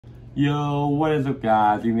Yo, what is up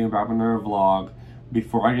guys? Evening back with another vlog.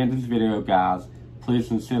 Before I get into this video guys, please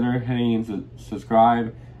consider hitting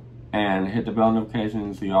subscribe and hit the bell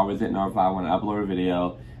notification so you always get notified when I upload a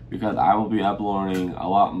video, because I will be uploading a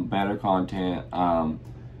lot better content. And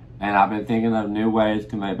I've been thinking of new ways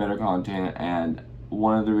to make better content, and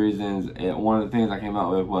one of the things I came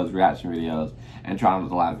up with was reaction videos and trying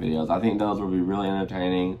to live videos. I think those will be really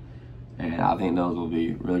entertaining, and I think those will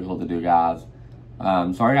be really cool to do guys.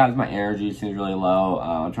 Sorry guys, my energy seems really low.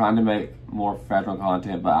 I'm trying to make more professional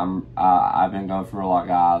content, but I've been going through a lot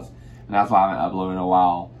guys, and that's why I haven't uploaded in a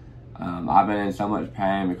while. I've been in so much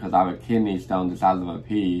pain because I have a kidney stone the size of a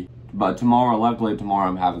pea. But luckily tomorrow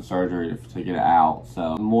I'm having surgery to get it out.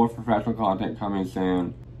 So more professional content coming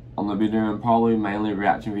soon. I'm going to be doing probably mainly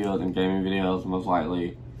reaction videos and gaming videos most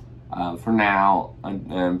likely for now,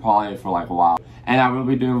 and probably for like a while. And I will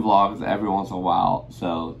be doing vlogs every once in a while,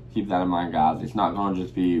 so keep that in mind guys. It's not going to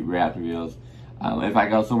just be reaction videos. If I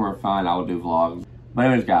go somewhere fun, I will do vlogs. But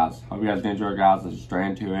anyways guys, hope you guys enjoy guys. Let's straight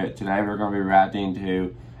into it. Today we're going to be reacting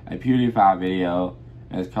to a PewDiePie video.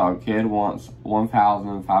 It's called Kid Wants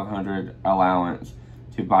 1,500 Allowance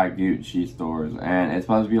to Buy Gucci Stores. And it's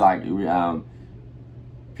supposed to be like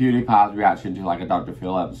PewDiePie's reaction to like a Dr.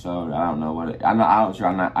 Phil episode. I don't know what it, I'm not sure.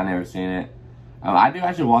 I've never seen it. I do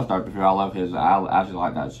actually watch Dr. Phil. I love his. I actually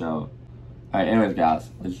like that show. Alright, anyways, guys,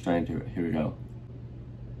 let's straight into it. Here we go.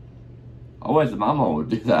 I wish my mom would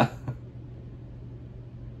do that.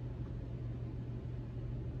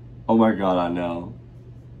 Oh my god, I know.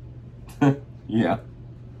 Yeah.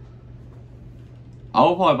 I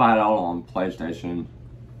will probably buy it all on PlayStation.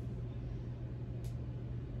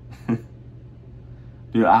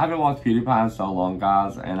 Dude, I haven't watched PewDiePie in so long,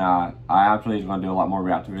 guys, and I actually going to do a lot more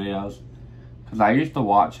reaction videos. Because I used to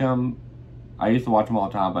watch him. I used to watch him all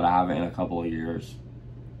the time, but I haven't in a couple of years.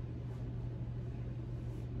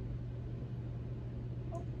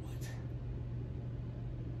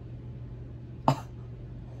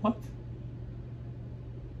 What?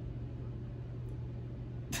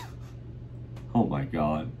 Oh my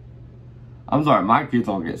god. I'm sorry, my kids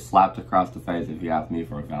don't get slapped across the face if you ask me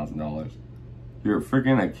for $1,000. You're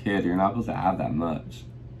freaking a kid, you're not supposed to have that much.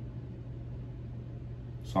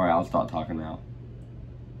 Sorry, I'll stop talking now.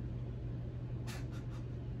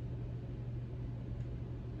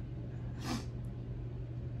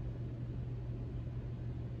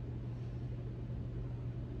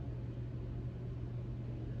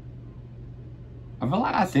 I feel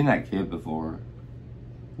like I've seen that kid before.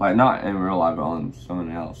 Like, not in real life, but on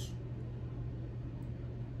someone else.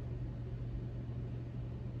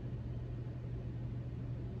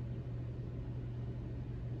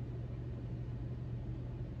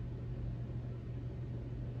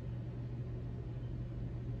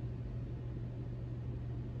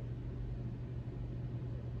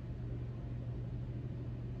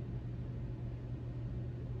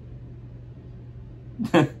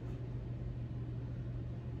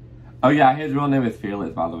 Oh yeah, his real name is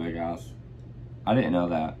Felix, by the way, guys. I didn't know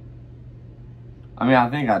that. I mean, I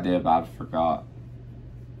think I did, but I forgot.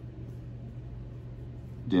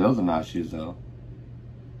 Dude, those are nice shoes, though.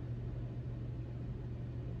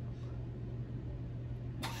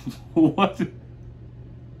 What?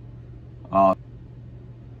 Oh.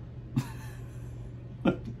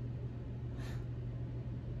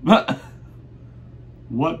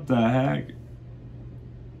 What the heck?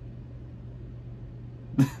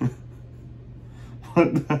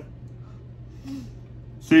 What the?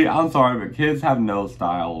 See, I'm sorry, but kids have no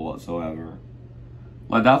style whatsoever.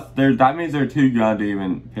 Like that means they're too young to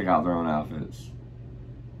even pick out their own outfits.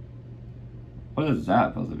 What is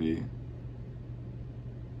that supposed to be?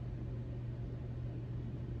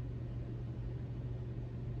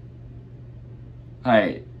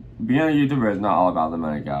 Hey, being a YouTuber is not all about the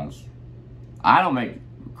money, guys. I don't make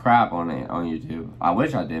crap on YouTube. I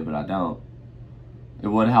wish I did, but I don't. It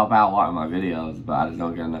would help out a lot in my videos, but I just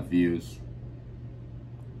don't get enough views.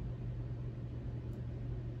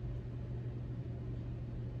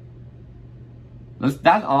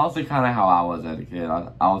 That's honestly kind of how I was as a kid. I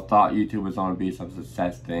thought YouTube was going to be some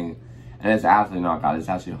success thing, and it's actually not, guys. It's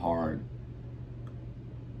actually hard.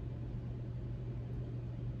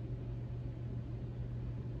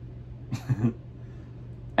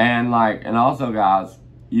 And also, guys,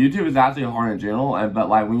 YouTube is actually hard in general, but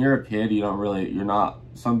like when you're a kid,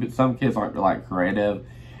 some kids aren't like creative,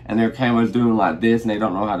 and their camera's doing like this, and they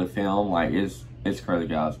don't know how to film. Like it's crazy,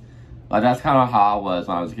 guys. Like that's kind of how I was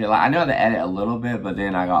when I was a kid. Like I knew how to edit a little bit, but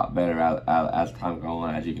then I got better as time goes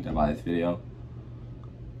on, as you can tell by this video.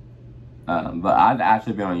 But I've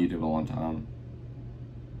actually been on YouTube a long time.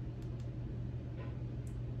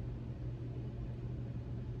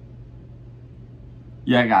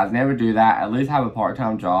 Yeah, guys, never do that. At least have a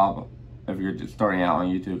part-time job if you're just starting out on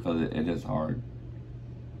YouTube, because it is hard.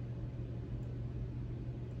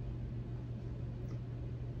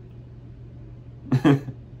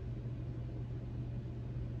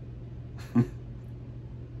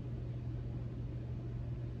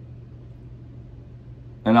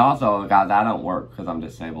 And also, guys, I don't work because I'm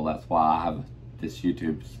disabled. That's why I have this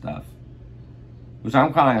YouTube stuff, which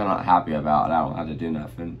I'm kind of not happy about. I don't have to do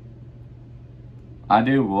nothing. I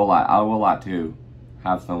would like to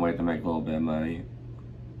have some way to make a little bit of money.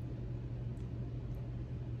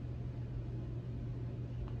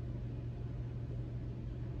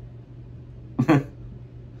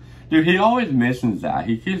 Dude, he always mentions that.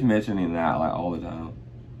 He keeps mentioning that like all the time.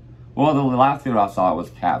 Well, the last video I saw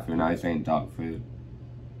was cat food. Now he's saying dog food.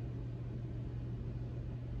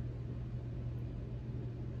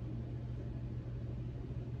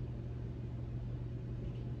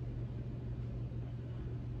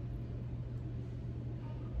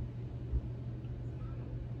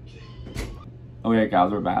 Oh yeah,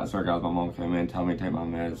 guys, we're back. Sorry, guys, my mom came in and told me to take my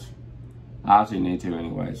meds. I actually need to,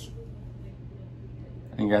 anyways.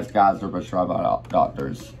 And guys, they're prescribed by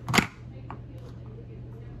doctors.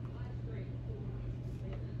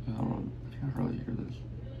 I can't really hear this.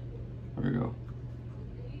 There we go.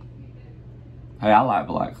 Hey, I like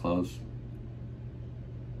black clothes.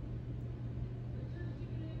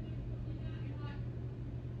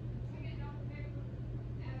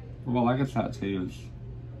 Well, I like tattoos.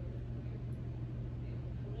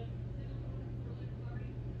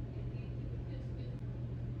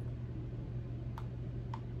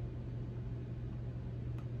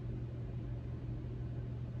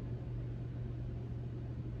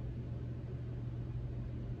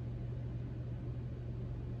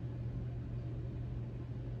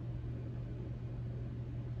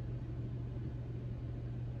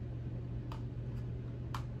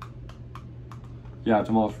 Yeah,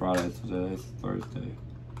 tomorrow's Friday, so today's Thursday.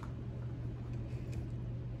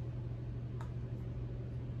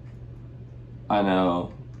 I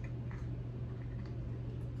know.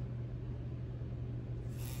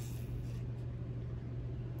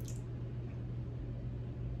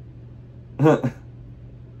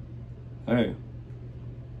 Hey.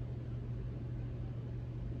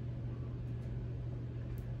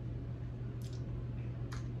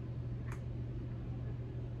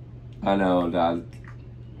 I know, Dad.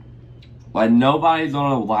 Like, nobody's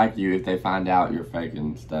gonna like you if they find out you're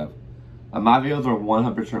faking stuff. My videos are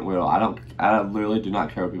 100% real. I literally do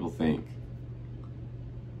not care what people think.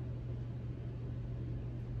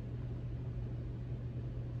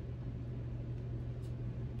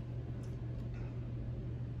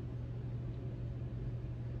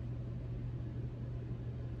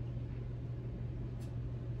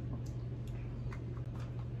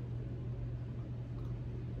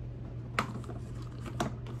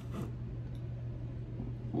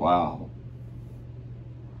 Wow.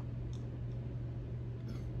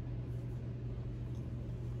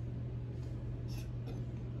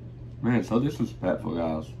 Man, so disrespectful,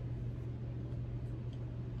 guys.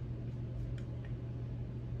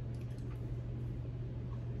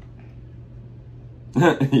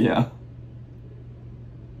 Yeah.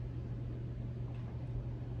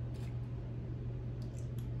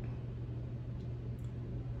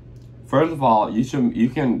 First of all, you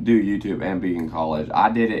can do YouTube and be in college. I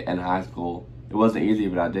did it in high school. It wasn't easy,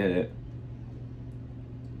 but I did it.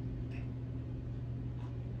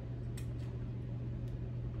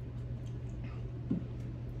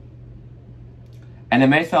 And it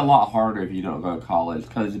makes it a lot harder if you don't go to college,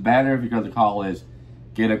 because it's better if you go to college,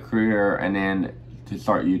 get a career, and then to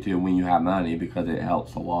start YouTube when you have money, because it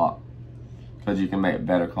helps a lot. Because you can make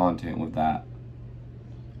better content with that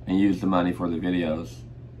and use the money for the videos.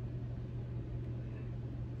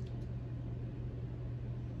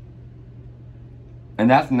 And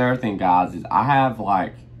that's another thing, guys, is I have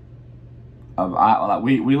like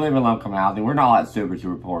we live in low-income housing. We're not like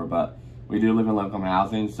super poor, but we do live in low-income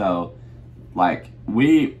housing. So like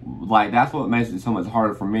that's what makes it so much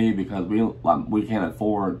harder for me, because we can't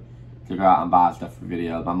afford to go out and buy stuff for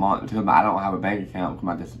videos. My mom, because I don't have a bank account with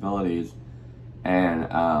my disabilities, and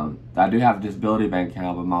I do have a disability bank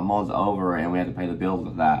account, but my mom's over and we have to pay the bills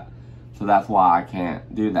with that. So that's why I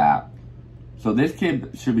can't do that. So this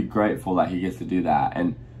kid should be grateful that he gets to do that,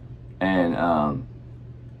 and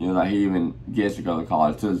you know, that he even gets to go to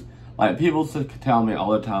college. Because like people tell me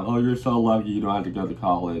all the time, "Oh, you're so lucky you don't have to go to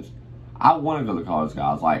college." I want to go to college,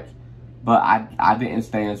 guys. Like, but I didn't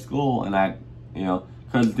stay in school, and you know,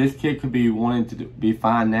 because this kid could be wanting to be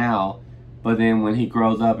fine now, but then when he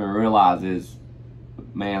grows up and realizes,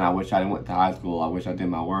 man, I wish I went to high school. I wish I did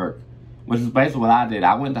my work. which is basically what I did.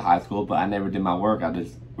 I went to high school, but I never did my work. I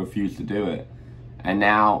just refused to do it. And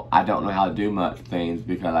now I don't know how to do much things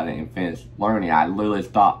because I didn't finish learning. I literally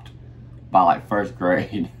stopped by like first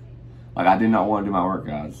grade. Like, I did not want to do my work,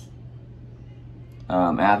 guys.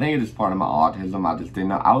 And I think it's just part of my autism. I just did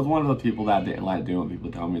not. I was one of those people that didn't like doing what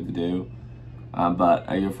people told me to do. But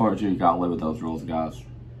unfortunately, you gotta live with those rules, guys.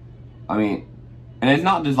 I mean, and it's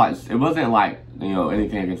not just like, it wasn't like, you know,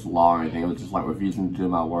 anything against the law or anything. It was just like refusing to do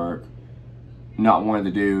my work, not wanting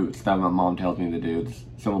to do stuff my mom tells me to do, just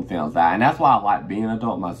simple things like that. And that's why I like being an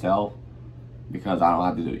adult myself, because I don't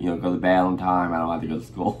have to, you know, go to bed on time. I don't have to go to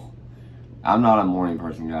school. I'm not a morning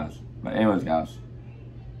person, guys. But anyways, guys,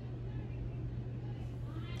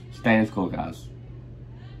 stay in school, guys.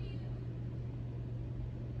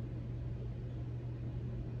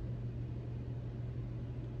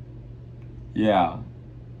 Yeah.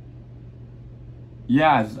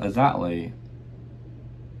 Yeah, exactly.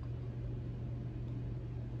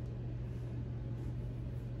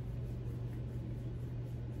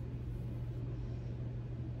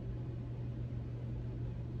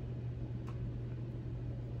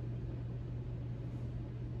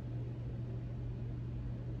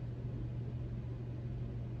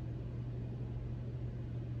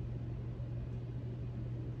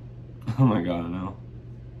 Oh my god, I know.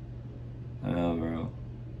 I know, bro.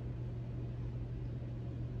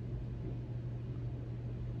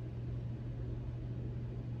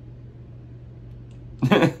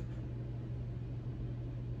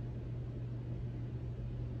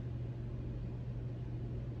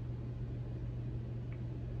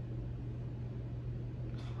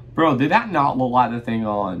 Bro, did that not look like the thing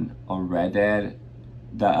on Red Dead?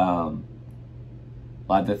 The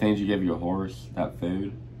like the things you give your horse, that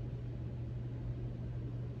food?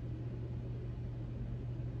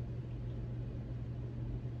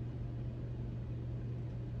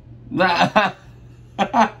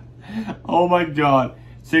 Oh my god.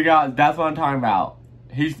 See, guys, that's what I'm talking about.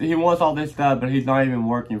 He wants all this stuff, but he's not even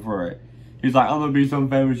working for it. He's like, I'm gonna be some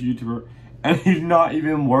famous YouTuber, and he's not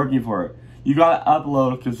even working for it. You gotta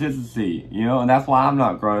upload consistency, you know, and that's why I'm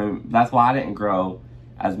not growing. That's why I didn't grow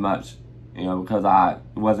as much, you know, because I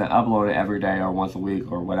wasn't uploading every day or once a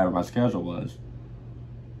week or whatever my schedule was.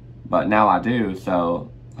 But now I do,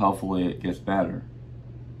 so hopefully it gets better.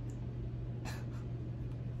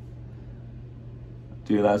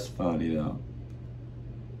 Dude, that's funny though.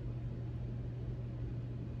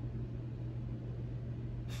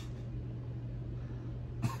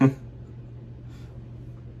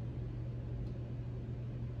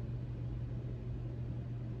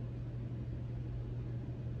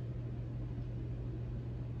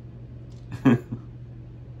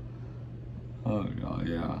 Oh god,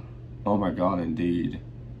 yeah. Oh my god, indeed.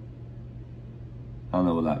 I don't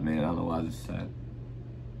know what that meant. I don't know what I just said.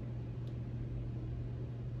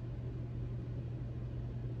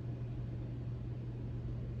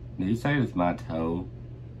 Did he say it's my toe?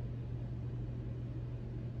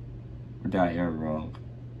 Or did I hear him wrong?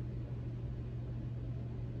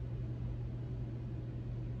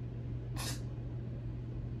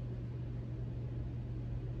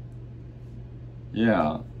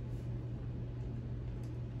 Yeah.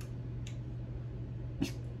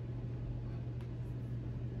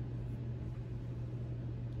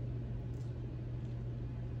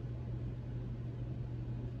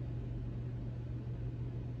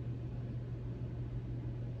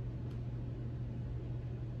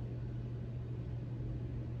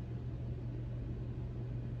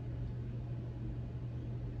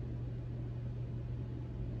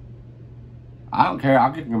 I don't care.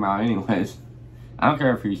 I'll kick him out anyways. I don't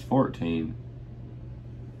care if he's 14.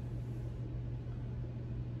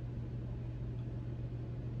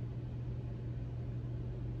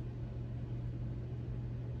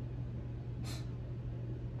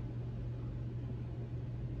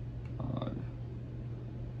 God.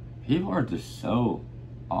 People are just so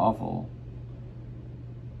awful.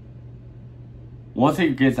 Once he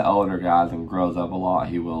gets older, guys, and grows up a lot,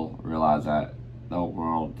 he will realize that the whole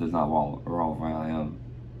world does not revolve around him.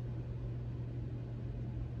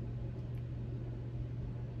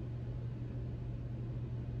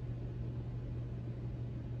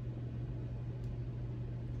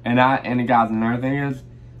 And guys, another thing is,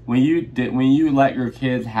 when you let your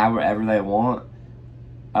kids have whatever they want,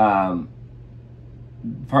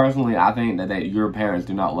 personally, I think that your parents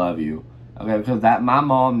do not love you. Okay, because my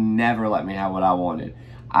mom never let me have what I wanted.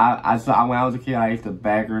 When I was a kid, I used to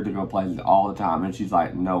beg her to go places all the time, and she's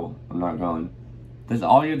like, no, I'm not going. That's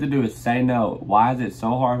all you have to do is say no. Why is it so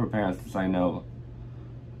hard for parents to say no?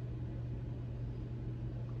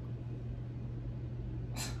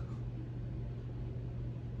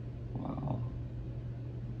 Wow.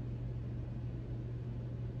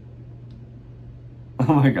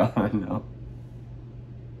 Oh my god, I know.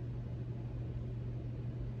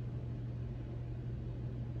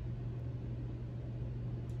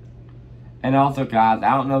 And also, guys,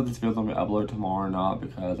 I don't know if this video's gonna be uploaded tomorrow or not,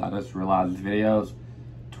 because I just realized this video's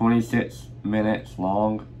 26 minutes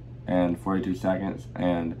long and 42 seconds,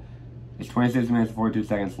 and it's 26 minutes and 42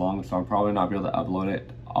 seconds long, so I'm probably not be able to upload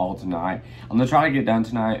it all tonight. I'm gonna try to get done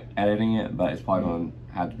tonight editing it, but it's probably gonna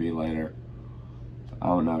have to be later. So, I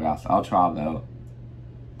don't know, guys. I'll try though.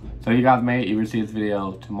 So you guys may either see this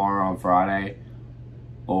video tomorrow on Friday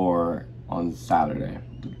or on Saturday.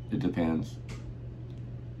 It depends.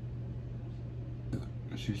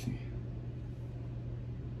 Excuse me.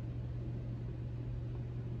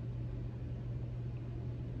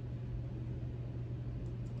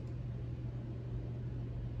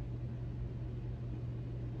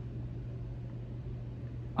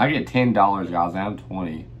 I get $10, guys. I'm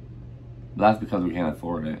 20. But that's because we can't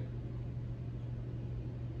afford it.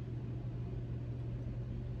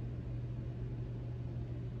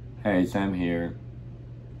 Hey, Sam here.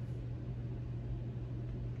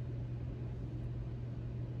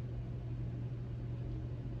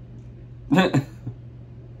 Wait,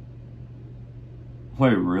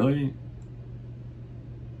 really?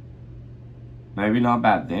 Maybe not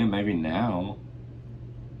back then, maybe now.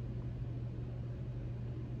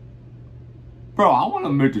 Bro, I want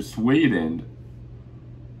to move to Sweden.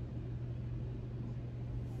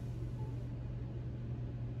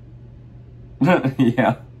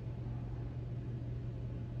 Yeah.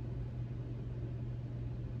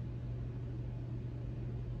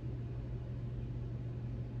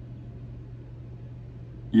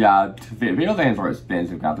 Yeah, video games are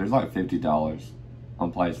expensive, guys. There's like $50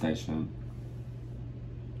 on PlayStation.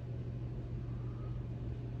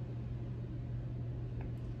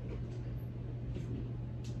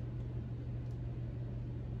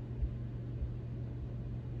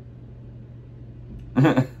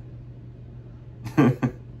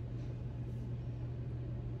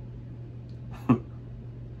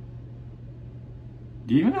 Do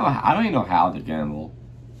you even know? I don't even know how to gamble.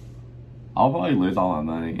 I'll probably lose all my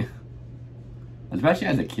money. Especially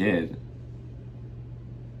as a kid.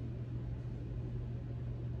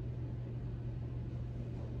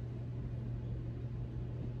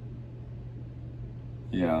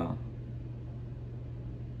 Yeah.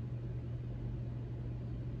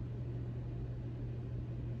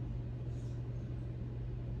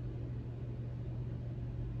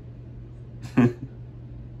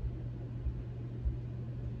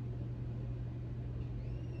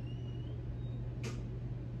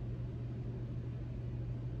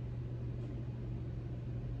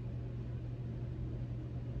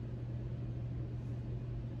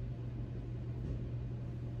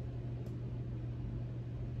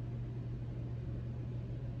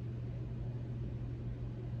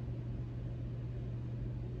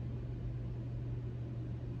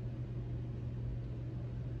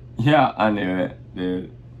 Yeah, I knew it,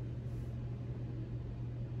 dude.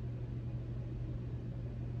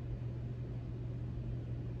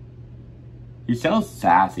 He sounds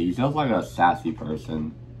sassy. He sounds like a sassy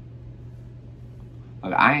person.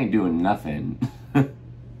 Like, I ain't doing nothing.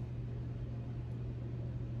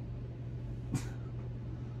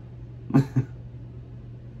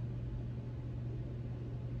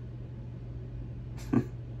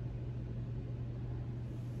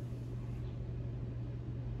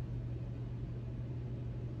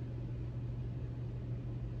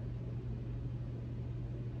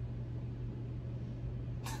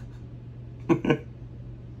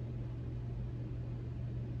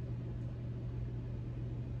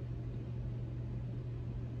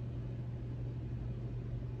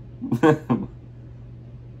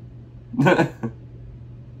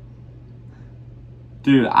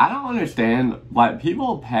 Dude, I don't understand. Like,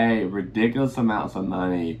 people pay ridiculous amounts of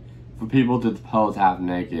money for people to pose half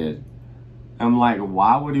naked. I'm like,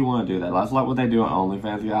 why would you want to do that? That's like what they do on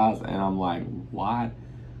OnlyFans, guys. And I'm like, why?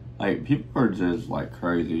 Like, people are just, like,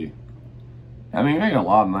 crazy. I mean, you're making a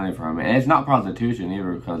lot of money from it. And it's not prostitution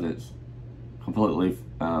either, because it's completely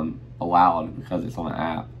allowed because it's on an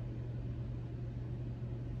app.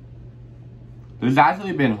 There's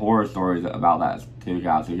actually been horror stories about that too,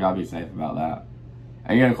 guys, so you gotta be safe about that.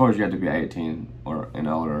 And yeah, of course, you have to be 18 and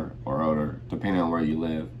older, depending on where you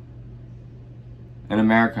live. In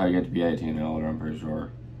America, you have to be 18 and older, I'm pretty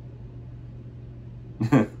sure.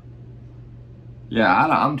 Yeah,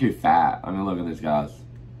 I'm too fat. I mean, look at this, guys.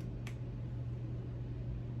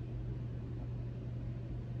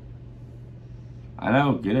 I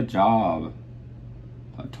know, get a job.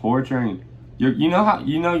 Torturing. You know how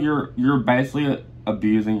you're basically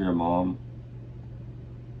abusing your mom.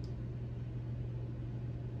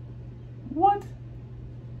 What?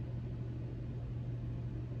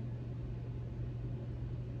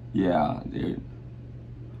 Yeah, dude.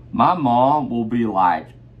 My mom will be like,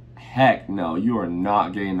 heck no, you are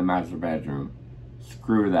not getting the master bedroom.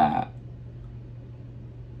 Screw that.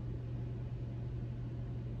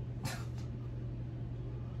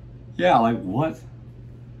 Yeah, like what?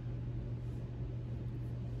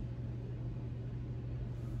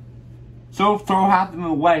 So throw half of them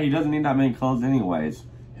away. He doesn't need that many clothes anyways.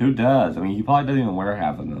 Who does? I mean, he probably doesn't even wear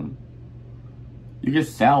half of them. You can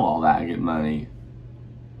sell all that and get money.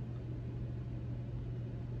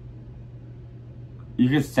 You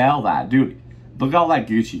can sell that. Dude, look at all that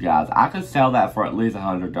Gucci, guys. I could sell that for at least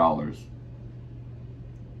 $100.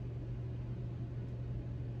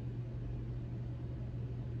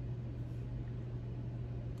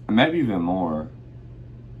 Maybe even more.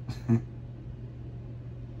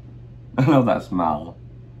 I love that smile.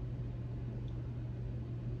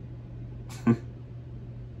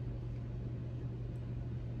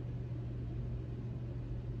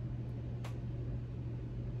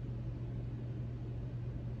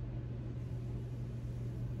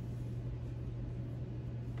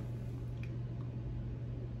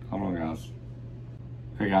 Hold on, guys.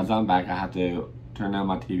 Okay, guys, I'm back. I have to turn down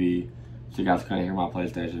my TV so you guys can't hear my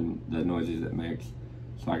PlayStation, the noises it makes,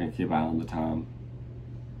 so I can keep an eye on the time.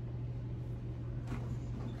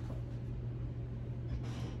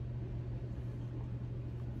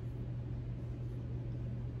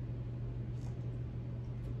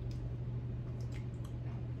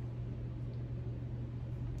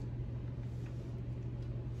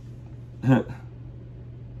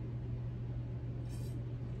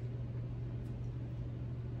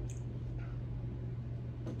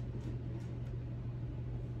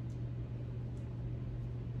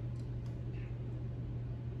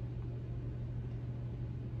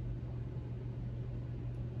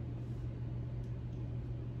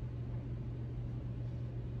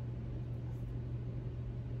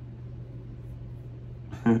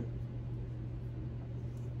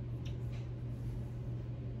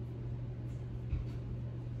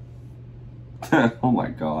 Oh my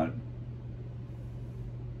god.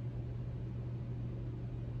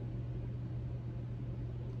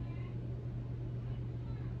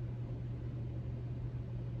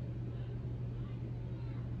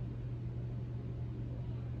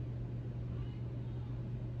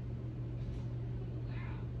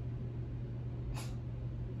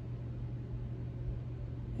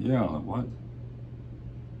 Yeah, what?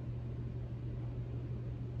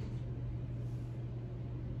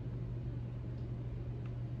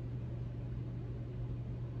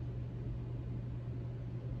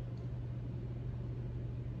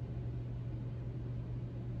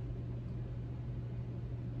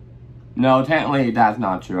 No, technically that's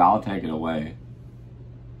not true. I'll take it away.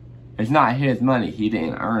 It's not his money. He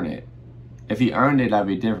didn't earn it. If he earned it, that'd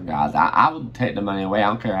be different, guys. I would take the money away. I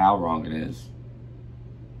don't care how wrong it is.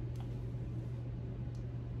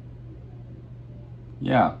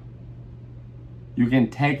 Yeah. You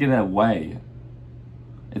can take it away.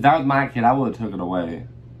 If that was my kid, I would have took it away.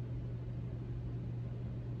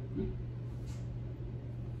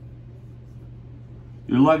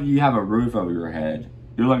 You're lucky you have a roof over your head.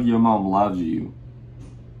 You're lucky your mom loves you.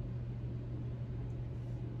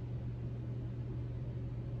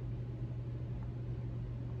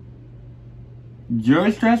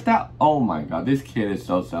 You're stressed out? Oh my god, this kid is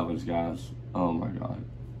so selfish, guys. Oh my god.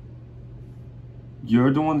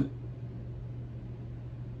 You're the one...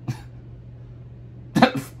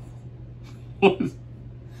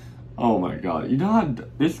 Oh my god. You know how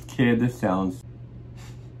this kid, this sounds...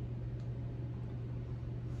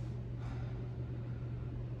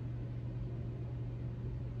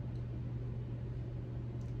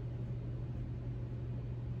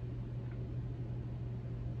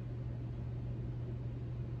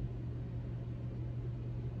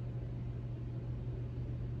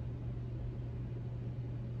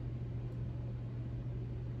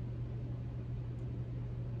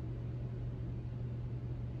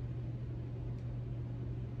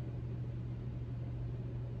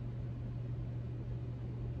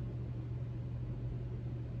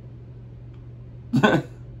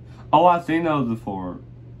 Oh, I've seen those before.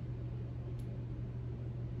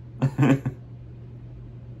 I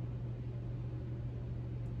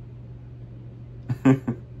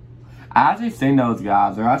actually seen those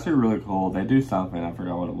guys. They're actually really cool. They do something. I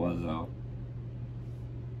forgot what it was though.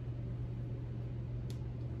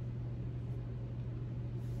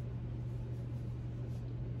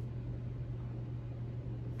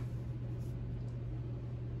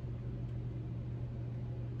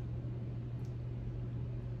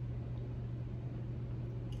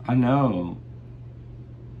 I know.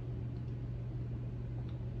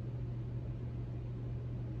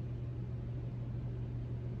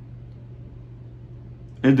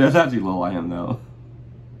 It does actually look like him, though.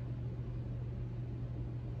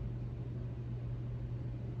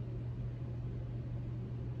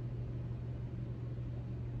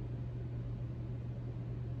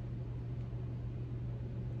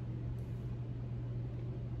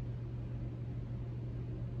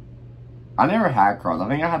 I never had Crocs. I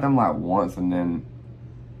think I had them like once and then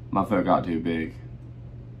my foot got too big.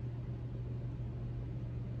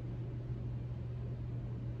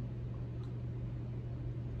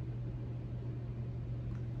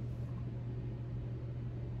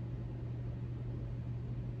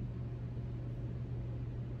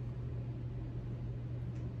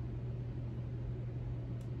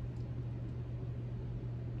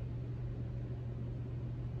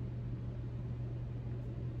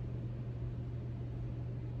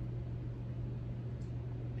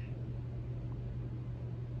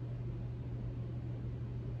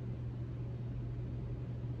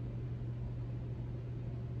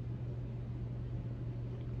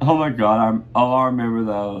 Oh my god, I remember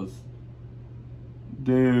those.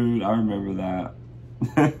 Dude, I remember that.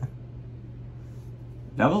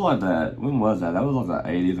 That was like that, when was that? That was like the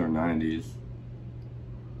 80s or 90s.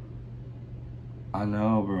 I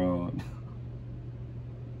know, bro.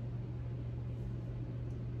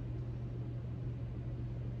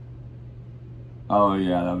 Oh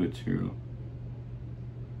yeah, that'd be true.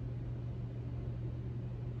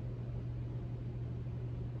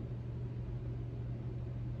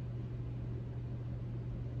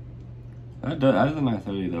 That is a nice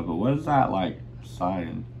hoodie though, but what is that like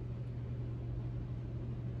sign?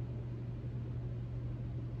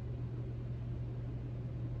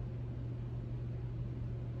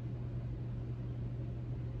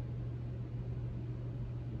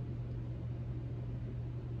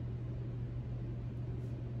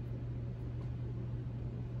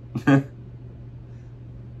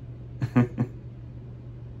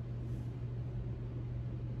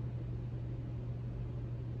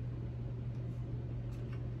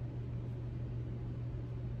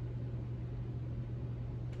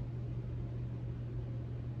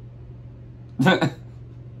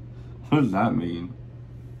 What does that mean?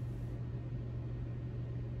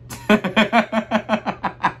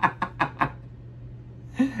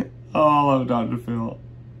 Oh, I love Dr. Phil.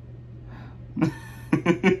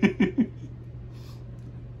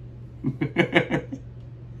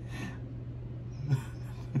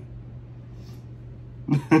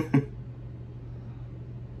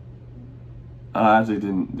 I actually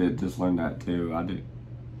did just learn that too.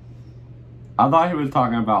 I thought he was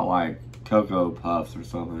talking about like Cocoa Puffs or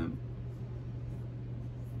something.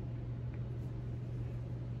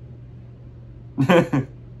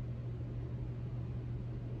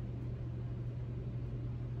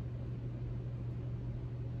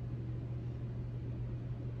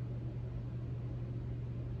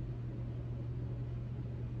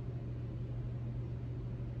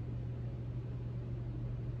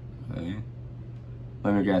 Okay.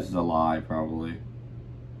 Let me guess, it's a lie, probably.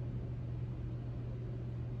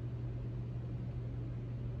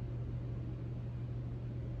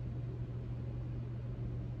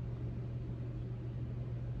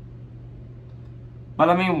 But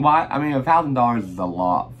I mean, why? I mean, $1,000 is a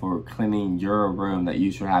lot for cleaning your room that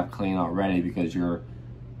you should have clean already because you're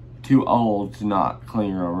too old to not clean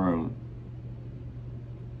your room.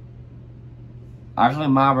 I clean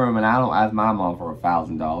my room and I don't ask my mom for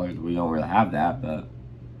 $1,000. We don't really have that, but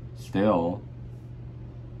still.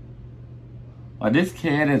 Like, this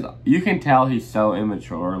kid is, you can tell he's so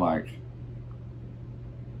immature, like,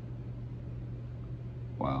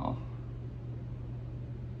 wow.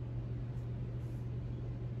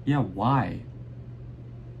 Yeah, why?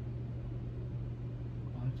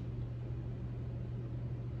 What?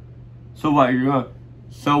 So what,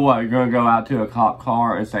 you're gonna go out to a cop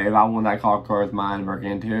car and say, if I want that cop car as mine and break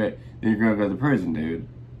into it, then you're gonna go to prison, dude.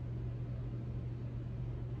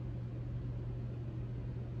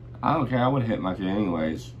 I don't care, I would hit my kid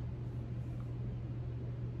anyways.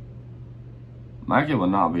 My kid will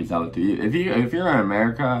not be so to you. If you're in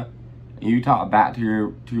America and you talk back to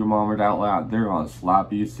your mom or dad out loud, they're gonna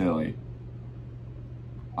slap you silly.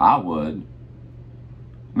 I would.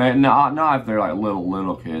 Man, not if they're like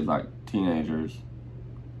little kids, like teenagers.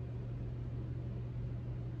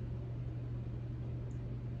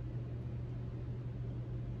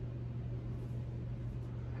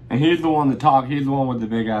 And he's the one that talk. He's the one with the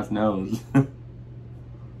big ass nose.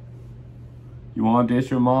 You want to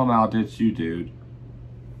ditch your mom? I'll ditch you, dude.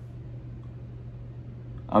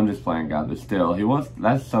 I'm just playing, guys, but still, he wants,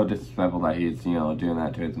 that's so disrespectful that he's, you know, doing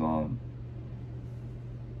that to his mom.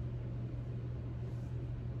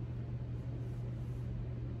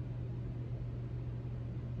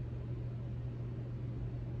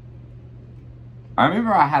 I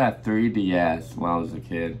remember I had a 3DS when I was a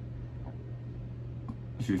kid.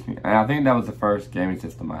 Excuse me. And I think that was the first gaming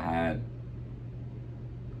system I had.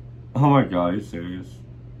 Oh my god, are you serious?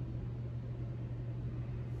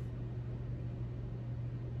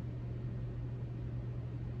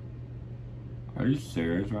 Are you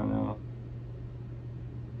serious right now?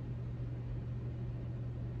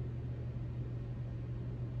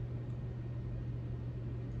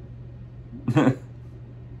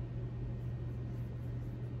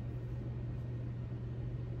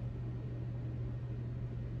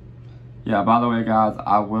 Yeah, by the way, guys,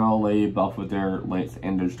 I will leave both of their links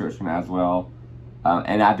in the description as well.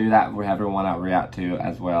 And I do that for everyone I react to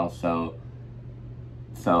as well. So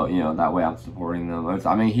you know, that way I'm supporting them.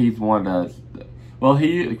 I mean, he's one of the, well,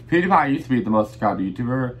 PewDiePie used to be the most subscribed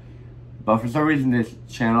YouTuber, but for some reason this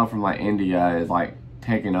channel from like India is like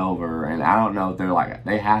taking over, and I don't know if they're like,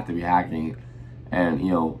 they have to be hacking and,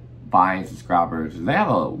 you know, buying subscribers. They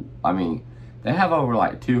have they have over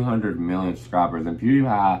like 200 million subscribers, and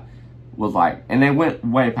PewDiePie was like, and they went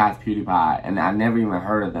way past PewDiePie, and I never even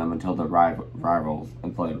heard of them until the rivals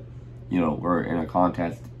and played, you know, were in a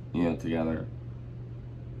contest, you know, together.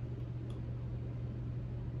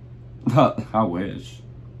 I wish.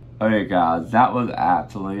 Okay, guys, that was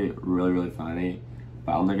actually really funny,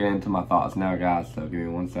 but I'm gonna get into my thoughts now, guys, so give me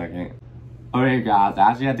 1 second. Okay, guys,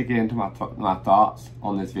 I actually had to get into my thoughts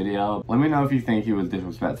on this video. Let me know if you think he was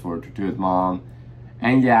disrespectful to his mom.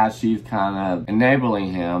 And yeah, she's kind of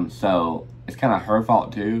enabling him, so it's kind of her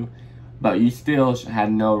fault too. But you still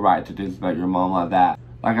had no right to disrespect your mom like that.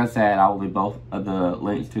 Like I said, I will leave both of the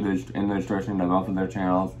links in the description to both of their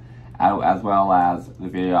channels, as well as the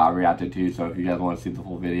video I reacted to. So if you guys want to see the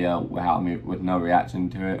full video without me, with no reaction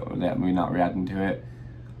to it, or that me not reacting to it,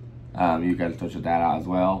 you guys still check that out as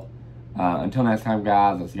well. Until next time,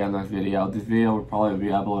 guys, I'll see you guys in the next video. This video will probably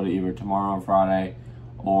be uploaded either tomorrow on Friday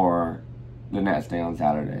or the next day on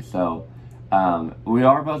Saturday. So we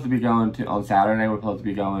are supposed to be going to, on Saturday, we're supposed to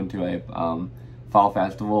be going to a fall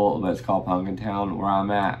festival, but it's called Pumpkin Town where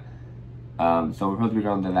I'm at. So we're supposed to be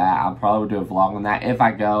going to that. I'll probably do a vlog on that if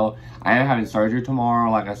I go. I am having surgery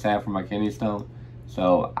tomorrow, like I said, for my kidney stone.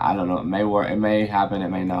 So I don't know, it may work, it may happen, it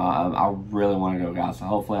may not. I really want to go, guys, so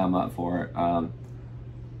hopefully I'm up for it. I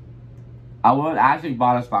actually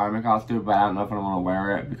bought a Spider-Man costume, but I don't know if I want to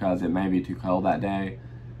wear it because it may be too cold that day.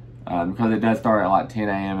 Because it does start at like 10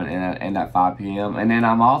 a.m. and end at 5 p.m. And then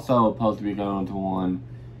I'm also supposed to be going to one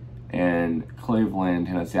in Cleveland,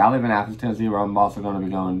 Tennessee. I live in Athens, Tennessee, where I'm also going to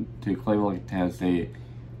be going to Cleveland, Tennessee,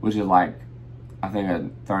 which is like, I think a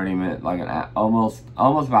 30-minute, like almost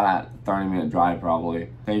about a 30-minute drive probably.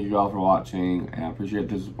 Thank you all for watching, and I appreciate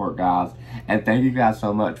the support, guys. And thank you guys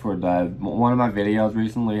so much for one of my videos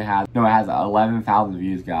recently it has 11,000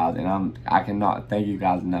 views, guys, and I cannot thank you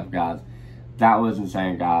guys enough, guys. That was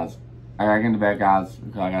insane, guys. I gotta get into bed, guys,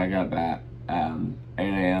 because I gotta get up at 8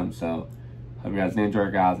 a.m. So, hope you guys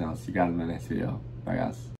enjoy, guys, and I'll see you guys in the next video. Bye, guys.